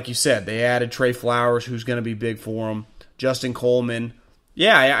 Defensively, like you said, they added Trey Flowers, who's going to be big for them. Justin Coleman.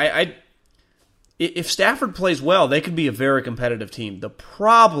 Yeah, if Stafford plays well, they could be a very competitive team. The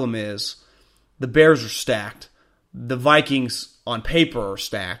problem is the Bears are stacked. The Vikings, on paper, are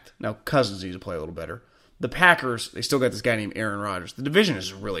stacked. Now, Cousins needs to play a little better. The Packers, they still got this guy named Aaron Rodgers. The division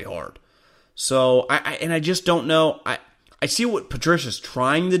is really hard. So, I just don't know. I see what Patricia's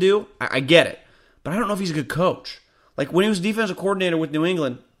trying to do. I get it. But I don't know if he's a good coach. Like, when he was defensive coordinator with New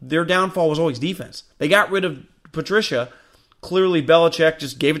England, their downfall was always defense. They got rid of Patricia. Clearly, Belichick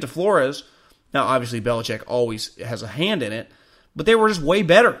just gave it to Flores. Now, obviously, Belichick always has a hand in it. But they were just way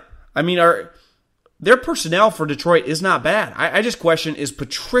better. Their personnel for Detroit is not bad. I just question, is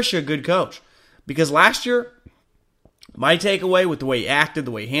Patricia a good coach? Because last year, my takeaway with the way he acted,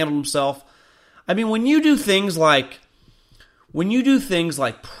 the way he handled himself, when you do things like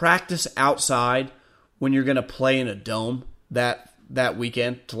practice outside when you're going to play in a dome that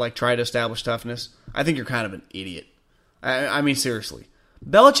weekend to try to establish toughness, I think you're kind of an idiot. Seriously.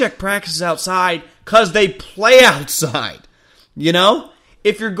 Belichick practices outside because they play outside.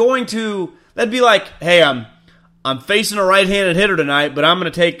 If you're going to, that'd be like, hey, I'm facing a right-handed hitter tonight, but I'm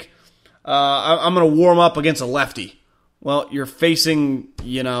going to I'm going to warm up against a lefty. Well, you're facing,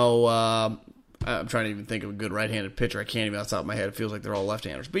 I'm trying to even think of a good right-handed pitcher. I can't even off the top of my head. It feels like they're all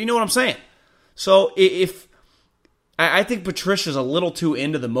left-handers. But you know what I'm saying. So I think Patricia's a little too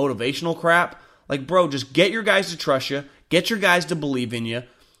into the motivational crap. Like, bro, just get your guys to trust you. Get your guys to believe in you.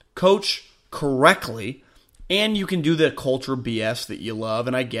 Coach correctly. And you can do the culture BS that you love.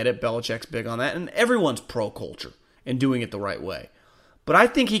 And I get it. Belichick's big on that. And everyone's pro-culture and doing it the right way. But I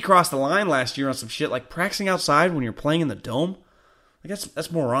think he crossed the line last year on some shit like practicing outside when you're playing in the dome. Like,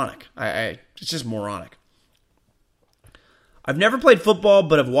 that's moronic. It's just moronic. I've never played football,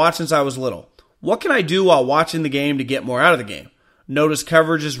 but have watched since I was little. What can I do while watching the game to get more out of the game? Notice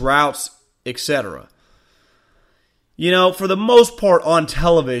coverages, routes, etc. For the most part on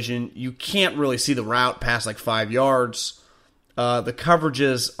television, you can't really see the route past 5 yards. The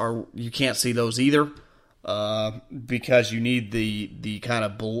coverages you can't see those either because you need the kind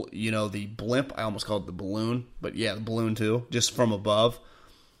of the blimp. I almost called it the balloon, but yeah, the balloon too, just from above.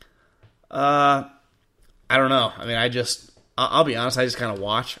 I don't know. I'll be honest, I just kind of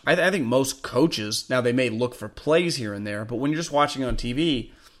watch. I think most coaches, now they may look for plays here and there, but when you're just watching on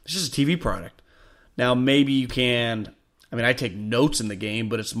TV, it's just a TV product. Now, maybe you can, I take notes in the game,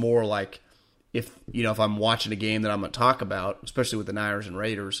 but it's more like if I'm watching a game that I'm going to talk about, especially with the Niners and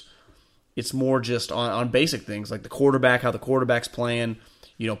Raiders, it's more just on basic things like the quarterback, how the quarterback's playing,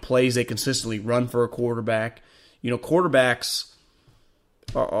 plays they consistently run for a quarterback. Quarterbacks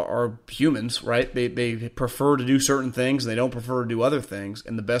are humans, right? They prefer to do certain things, and they don't prefer to do other things,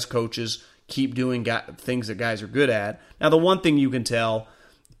 and the best coaches keep doing things that guys are good at. Now, the one thing you can tell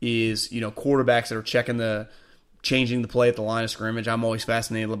is, quarterbacks that are changing the play at the line of scrimmage. I'm always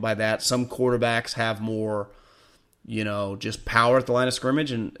fascinated by that. Some quarterbacks have more, just power at the line of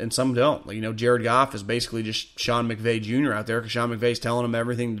scrimmage, and some don't. Jared Goff is basically just Sean McVay Jr. out there because Sean McVay's telling him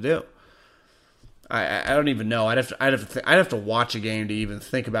everything to do. I don't even know. I'd have to watch a game to even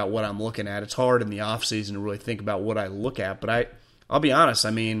think about what I'm looking at. It's hard in the off season to really think about what I look at. But I'll be honest.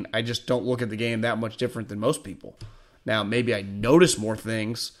 I mean, I just don't look at the game that much different than most people. Now, maybe I notice more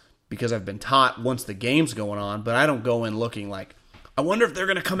things because I've been taught once the game's going on. But I don't go in looking like, I wonder if they're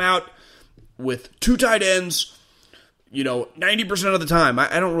going to come out with 2 tight ends, 90% of the time.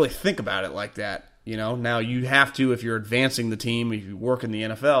 I don't really think about it like that. Now you have to if you're advancing the team, if you work in the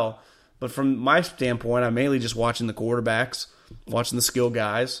NFL. But from my standpoint, I'm mainly just watching the quarterbacks, watching the skill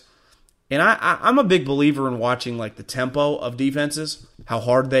guys. And I'm a big believer in watching like the tempo of defenses, how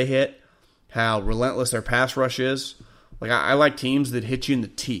hard they hit, how relentless their pass rush is. Like I like teams that hit you in the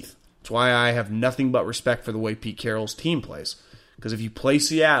teeth. That's why I have nothing but respect for the way Pete Carroll's team plays. Because if you play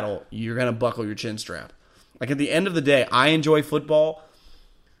Seattle, you're going to buckle your chin strap. Like at the end of the day, I enjoy football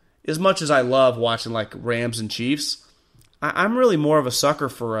as much as I love watching like Rams and Chiefs. I'm really more of a sucker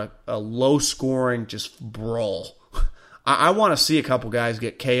for a low-scoring, just brawl. I want to see a couple guys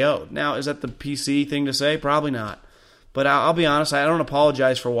get KO'd. Now, is that the PC thing to say? Probably not. But I'll be honest, I don't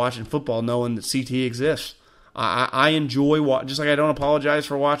apologize for watching football knowing that CT exists. I enjoy just like I don't apologize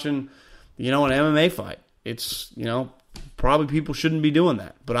for watching, an MMA fight. It's, probably people shouldn't be doing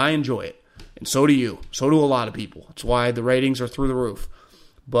that, but I enjoy it. And so do you. So do a lot of people. That's why the ratings are through the roof.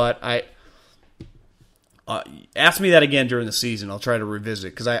 But ask me that again during the season. I'll try to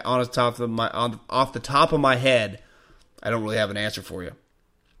revisit because off the top of my head, I don't really have an answer for you.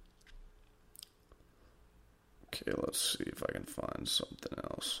 Okay, let's see if I can find something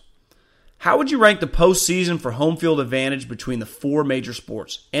else. How would you rank the postseason for home field advantage between the 4 major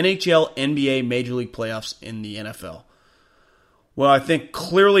sports? NHL, NBA, Major League playoffs, and the NFL. Well, I think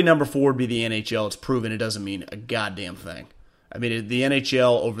clearly number 4 would be the NHL. It's proven it doesn't mean a goddamn thing. I mean, the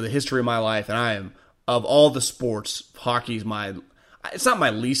NHL over the history of my life, and I am, of all the sports, hockey's it's not my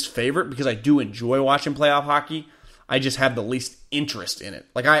least favorite because I do enjoy watching playoff hockey. I just have the least interest in it.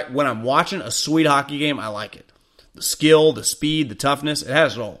 Like when I'm watching a sweet hockey game, I like it. The skill, the speed, the toughness, it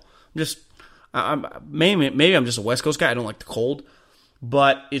has it all. Maybe I'm just a West Coast guy. I don't like the cold,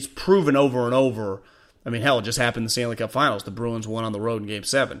 but it's proven over and over. I mean, hell, it just happened in the Stanley Cup Finals. The Bruins won on the road in Game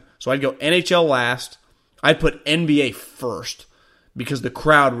 7. So I'd go NHL last. I'd put NBA first because the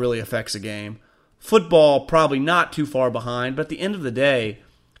crowd really affects a game. Football, probably not too far behind, but at the end of the day,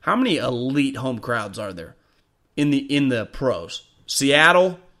 how many elite home crowds are there in the pros?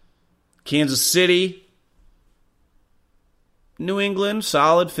 Seattle, Kansas City, New England,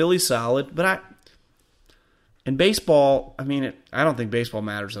 solid. Philly, solid. But in baseball, I mean, I don't think baseball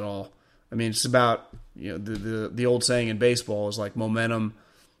matters at all. I mean, it's about, the old saying in baseball is like momentum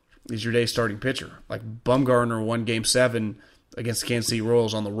is your day's starting pitcher. Like Bumgarner won Game 7 against the Kansas City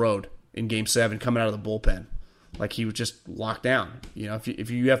Royals on the road in Game 7 coming out of the bullpen. Like he was just locked down. If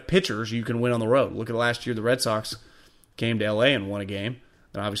you have pitchers, you can win on the road. Look at last year, the Red Sox came to L.A. and won a game.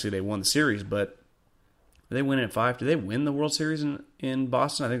 And obviously they won the series, but did they win it at 5? Did they win the World Series in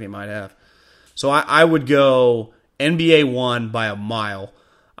Boston? I think they might have. So I would go NBA 1 by a mile.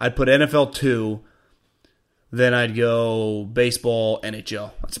 I'd put NFL 2. Then I'd go baseball,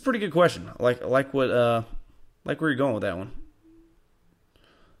 NHL. That's a pretty good question. I like where you're going with that one.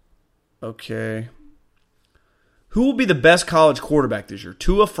 Okay. Who will be the best college quarterback this year?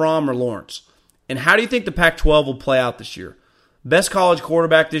 Tua, Fromm, or Lawrence? And how do you think the Pac-12 will play out this year? Best college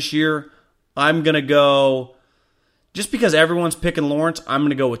quarterback this year, I'm going to go, just because everyone's picking Lawrence, I'm going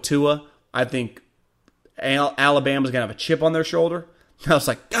to go with Tua. I think Alabama's going to have a chip on their shoulder. I was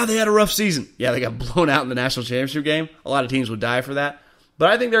like, they had a rough season. Yeah, they got blown out in the national championship game. A lot of teams would die for that. But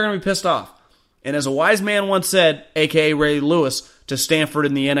I think they're going to be pissed off. And as a wise man once said, a.k.a. Ray Lewis, to Stanford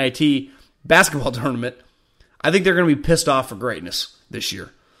in the NIT basketball tournament, I think they're going to be pissed off for greatness this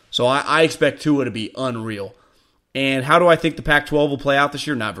year. So I expect Tua to be unreal. And how do I think the Pac-12 will play out this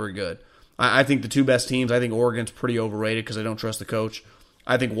year? Not very good. I think the 2 best teams, I think Oregon's pretty overrated because I don't trust the coach.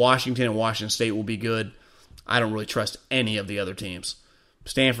 I think Washington and Washington State will be good. I don't really trust any of the other teams.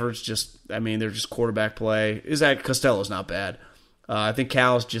 Stanford's they're just quarterback play. Costello's not bad. I think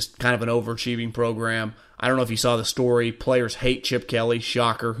Cal's just kind of an overachieving program. I don't know if you saw the story. Players hate Chip Kelly.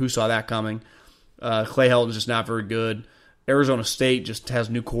 Shocker. Who saw that coming? Clay Helton's just not very good. Arizona State just has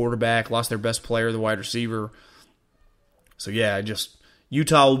a new quarterback. Lost their best player, the wide receiver. So, yeah,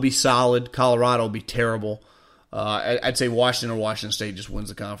 Utah will be solid. Colorado will be terrible. I'd say Washington or Washington State just wins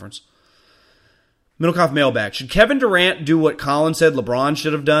the conference. Middlecoff mailbag. Should Kevin Durant do what Colin said LeBron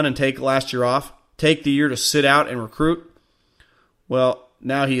should have done and take last year off? Take the year to sit out and recruit? Well,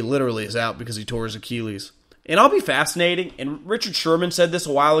 now he literally is out because he tore his Achilles. And I'll be fascinating. And Richard Sherman said this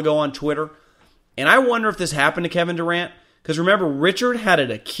a while ago on Twitter. And I wonder if this happened to Kevin Durant. Because remember, Richard had an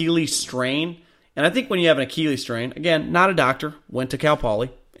Achilles strain And I think when you have an Achilles strain, again, not a doctor, went to Cal Poly,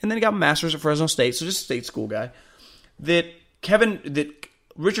 and then he got a master's at Fresno State, so just a state school guy, that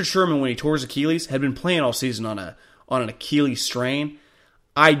Richard Sherman, when he tore his Achilles, had been playing all season on an Achilles strain.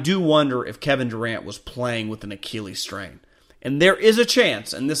 I do wonder if Kevin Durant was playing with an Achilles strain. And there is a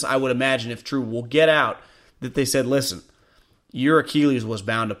chance, and this I would imagine if true, will get out, that they said, listen, your Achilles was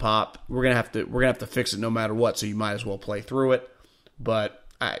bound to pop. We're gonna have to fix it no matter what, so you might as well play through it. But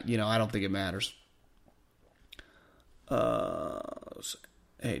I don't think it matters.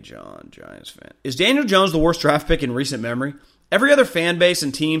 Hey, John, Giants fan. Is Daniel Jones the worst draft pick in recent memory? Every other fan base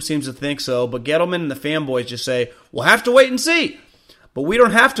and team seems to think so, but Gettleman and the fanboys just say, we'll have to wait and see. But we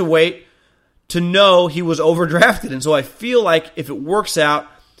don't have to wait to know he was overdrafted, and so I feel like if it works out,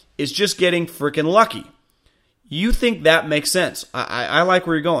 it's just getting freaking lucky. You think that makes sense. I like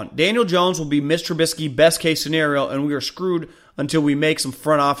where you're going. Daniel Jones will be Mitch Trubisky best case scenario, and we are screwed until we make some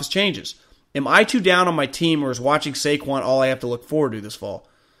front office changes. Am I too down on my team, or is watching Saquon all I have to look forward to this fall?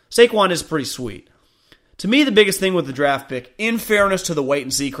 Saquon is pretty sweet. To me, the biggest thing with the draft pick, in fairness to the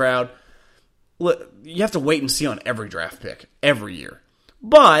wait-and-see crowd, you have to wait and see on every draft pick, every year.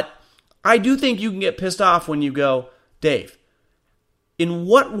 But I do think you can get pissed off when you go, Dave, in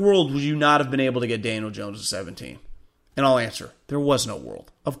what world would you not have been able to get Daniel Jones at 17? And I'll answer, there was no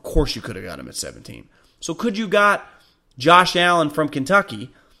world. Of course you could have got him at 17. So could you got Josh Allen from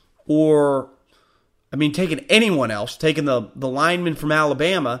Kentucky, or, taking anyone else, taking the lineman from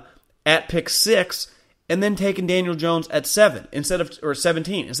Alabama at pick 6, and then taking Daniel Jones at 17, instead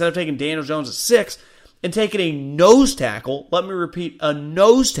of taking Daniel Jones at 6 and taking a nose tackle, let me repeat, a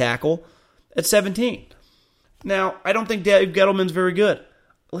nose tackle at 17. Now, I don't think Dave Gettleman's very good.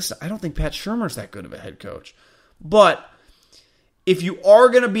 Listen, I don't think Pat Shurmur's that good of a head coach. But if you are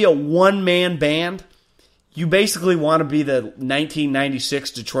going to be a one-man band, you basically want to be the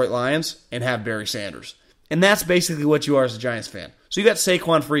 1996 Detroit Lions and have Barry Sanders. And that's basically what you are as a Giants fan. So you got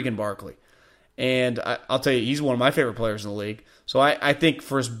Saquon freaking Barkley. And I'll tell you, he's one of my favorite players in the league. So I think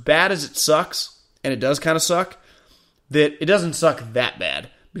for as bad as it sucks, and it does kind of suck, that it doesn't suck that bad.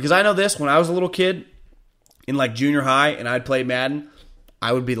 Because I know this, when I was a little kid in like junior high and I'd play Madden,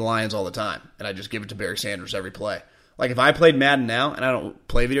 I would be the Lions all the time. And I'd just give it to Barry Sanders every play. Like if I played Madden now, and I don't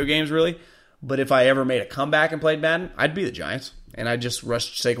play video games really, but if I ever made a comeback and played Madden, I'd be the Giants. And I'd just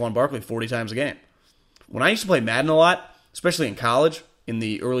rush Saquon Barkley 40 times a game. When I used to play Madden a lot, especially in college in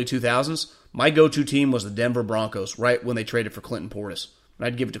the early 2000s, my go-to team was the Denver Broncos right when they traded for Clinton Portis. And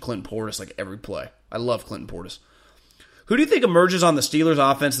I'd give it to Clinton Portis like every play. I love Clinton Portis. Who do you think emerges on the Steelers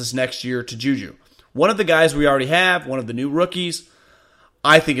offense this next year to Juju? One of the guys we already have, one of the new rookies.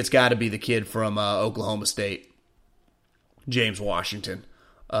 I think it's got to be the kid from Oklahoma State, James Washington.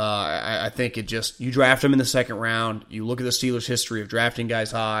 I think you draft him in the second round. You look at the Steelers' history of drafting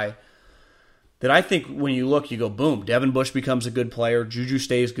guys high. That I think when you look, you go, boom, Devin Bush becomes a good player. Juju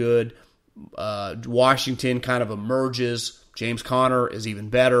stays good. Washington kind of emerges. James Conner is even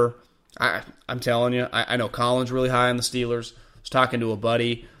better. I'm telling you, I know Colin's really high on the Steelers. I was talking to a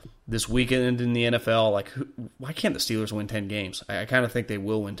buddy this weekend in the NFL, like, why can't the Steelers win 10 games? I kind of think they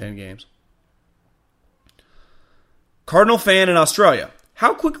will win 10 games. Cardinal fan in Australia.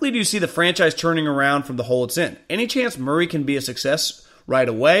 How quickly do you see the franchise turning around from the hole it's in? Any chance Murray can be a success right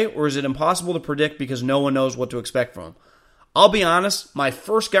away, or is it impossible to predict because no one knows what to expect from him? I'll be honest, my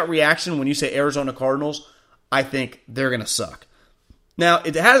first gut reaction when you say Arizona Cardinals, I think they're going to suck. Now,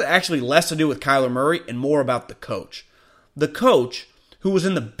 it has actually less to do with Kyler Murray and more about the coach. The coach, who was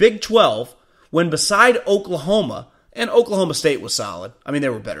in the Big 12, when beside Oklahoma, and Oklahoma State was solid. I mean, they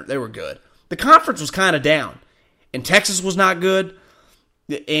were better. They were good. The conference was kind of down. And Texas was not good.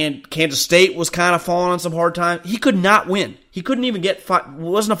 And Kansas State was kind of falling on some hard times. He could not win. He couldn't even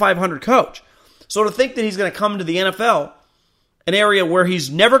wasn't a 500 coach. So to think that he's going to come to the NFL, an area where he's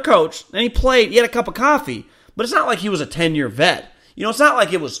never coached, and he had a cup of coffee, but it's not like he was a 10-year vet. You know, it's not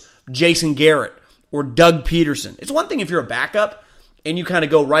like it was Jason Garrett or Doug Peterson. It's one thing if you're a backup and you kind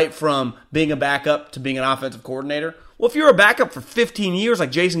of go right from being a backup to being an offensive coordinator. Well, if you're a backup for 15 years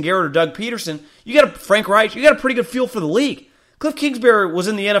like Jason Garrett or Doug Peterson, Frank Reich, you got a pretty good feel for the league. Cliff Kingsbury was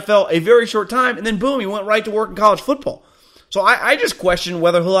in the NFL a very short time, and then boom, he went right to work in college football. So I just question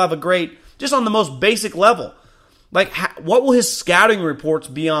whether he'll have a great, just on the most basic level, like what will his scouting reports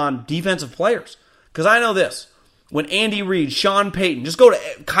be on defensive players? Because I know this. When Andy Reid, Sean Payton, just go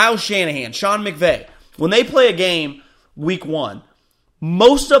to Kyle Shanahan, Sean McVay, when they play a game week 1,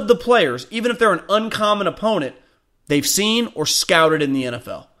 most of the players, even if they're an uncommon opponent, they've seen or scouted in the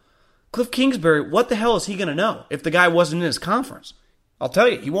NFL. Cliff Kingsbury, what the hell is he going to know if the guy wasn't in his conference? I'll tell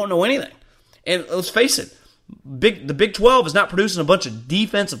you, he won't know anything. And let's face it, the Big 12 is not producing a bunch of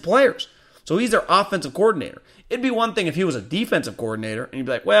defensive players. So he's their offensive coordinator. It'd be one thing if he was a defensive coordinator, and you'd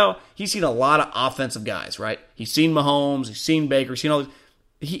be like, well, he's seen a lot of offensive guys, right? He's seen Mahomes, he's seen Baker, he's seen all these.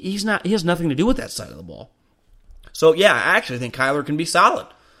 He has nothing to do with that side of the ball. So, yeah, I actually think Kyler can be solid.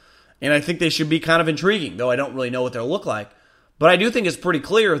 And I think they should be kind of intriguing, though I don't really know what they'll look like. But I do think it's pretty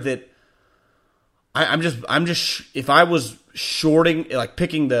clear that I'm just if I was shorting, like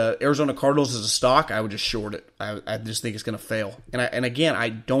picking the Arizona Cardinals as a stock, I would just short it. I just think it's going to fail. And again, I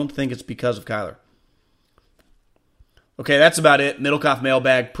don't think it's because of Kyler. Okay, that's about it. Middlecoff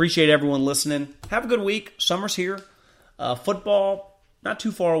Mailbag. Appreciate everyone listening. Have a good week. Summer's here. Football, not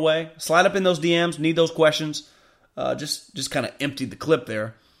too far away. Slide up in those DMs. Need those questions. Just kind of emptied the clip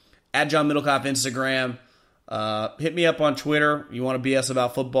there. At John Middlecoff Instagram. Hit me up on Twitter. You want to BS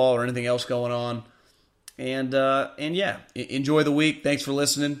about football or anything else going on. And yeah, enjoy the week. Thanks for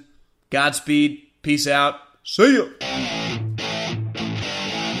listening. Godspeed. Peace out. See ya.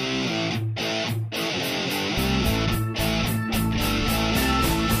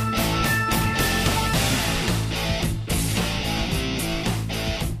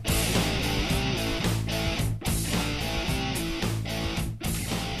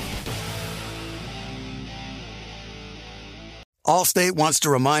 Allstate wants to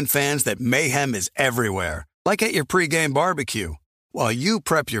remind fans that mayhem is everywhere, like at your pregame barbecue. While you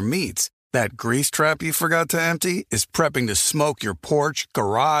prep your meats, that grease trap you forgot to empty is prepping to smoke your porch,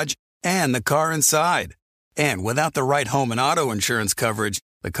 garage, and the car inside. And without the right home and auto insurance coverage,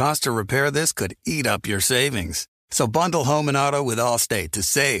 the cost to repair this could eat up your savings. So bundle home and auto with Allstate to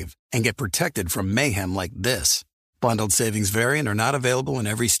save and get protected from mayhem like this. Bundled savings vary and are not available in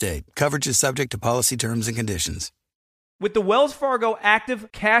every state. Coverage is subject to policy terms and conditions. With the Wells Fargo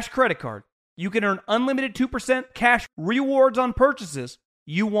Active Cash Credit Card, you can earn unlimited 2% cash rewards on purchases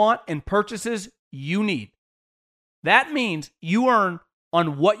you want and purchases you need. That means you earn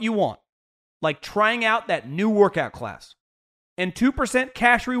on what you want, like trying out that new workout class, and 2%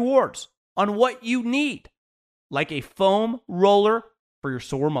 cash rewards on what you need, like a foam roller for your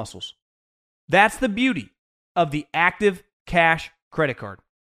sore muscles. That's the beauty of the Active Cash Credit Card.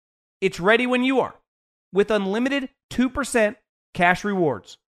 It's ready when you are, with unlimited 2% cash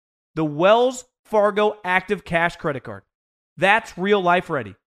rewards. The Wells Fargo Active Cash Credit Card. That's real life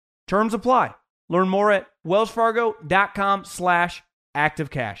ready. Terms apply. Learn more at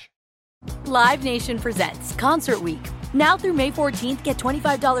wellsfargo.com/activecash. Live Nation presents Concert Week. Now through May 14th, get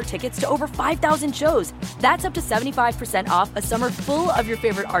 $25 tickets to over 5,000 shows. That's up to 75% off a summer full of your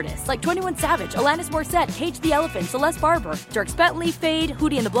favorite artists like 21 Savage, Alanis Morissette, Cage the Elephant, Celeste Barber, Dierks Bentley, Fade,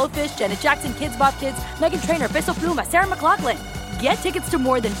 Hootie and the Blowfish, Janet Jackson, Kidz Bop Kids, Meghan Trainor, Peso Pluma, Sarah McLachlan. Get tickets to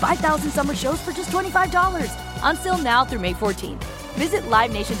more than 5,000 summer shows for just $25. Until now through May 14th. Visit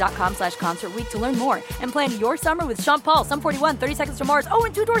LiveNation.com/Concert Week to learn more and plan your summer with Sean Paul, Sum 41, 30 Seconds to Mars,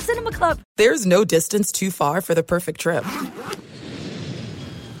 and Two Door Cinema Club. There's no distance too far for the perfect trip.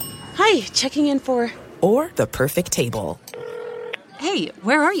 Hi, checking in for... Or the perfect table. Hey,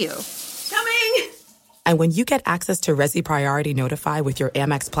 where are you? Coming! And when you get access to Resi Priority Notify with your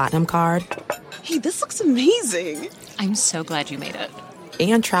Amex Platinum card... Hey, this looks amazing. I'm so glad you made it.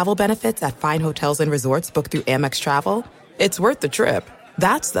 And travel benefits at fine hotels and resorts booked through Amex Travel... It's worth the trip.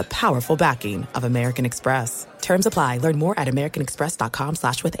 That's the powerful backing of American Express. Terms apply. Learn more at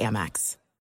americanexpress.com/withAmex.